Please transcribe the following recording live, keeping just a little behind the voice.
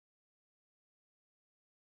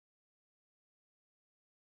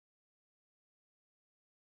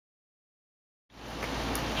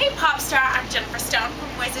Popstar. I'm Jennifer Stone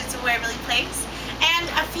from Wizards of Waverly Place. And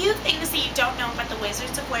a few things that you don't know about the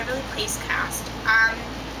Wizards of Waverly Place cast.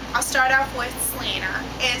 I'll start off with Selena.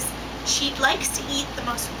 She likes to eat the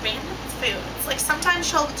most random foods. Like sometimes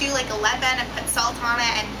she'll do like a lemon and put salt on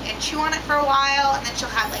it and chew on it for a while, and then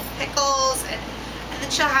she'll have like pickles and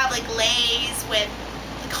then she'll have like Lay's with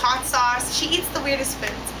like hot sauce. She eats the weirdest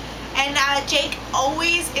foods. And Jake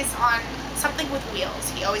always is on something with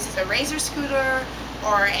wheels. He always has a razor scooter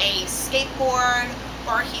or a skateboard,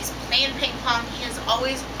 or he's playing ping pong. He is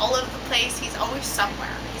always all over the place. He's always somewhere.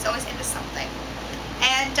 He's always into something.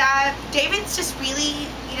 And David's just really,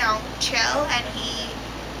 chill, and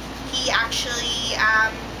he actually,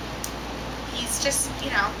 he's just,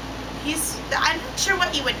 I'm not sure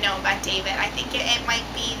what you would know about David. I think it might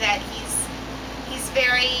be that he's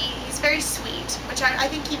very sweet, which I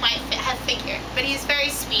think he might have figured, but he's very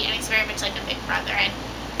sweet, and he's very much like a big brother. And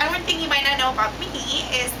one thing you might not know about me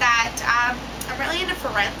is that I'm really into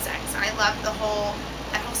forensics, and I love that whole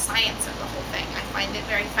science of the whole thing. I find it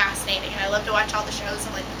very fascinating, and I love to watch all the shows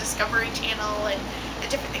on like the Discovery Channel and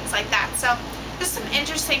different things like that. So just some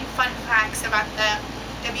interesting fun facts about the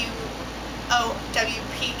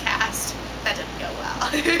WOWP cast. That didn't go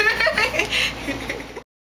well.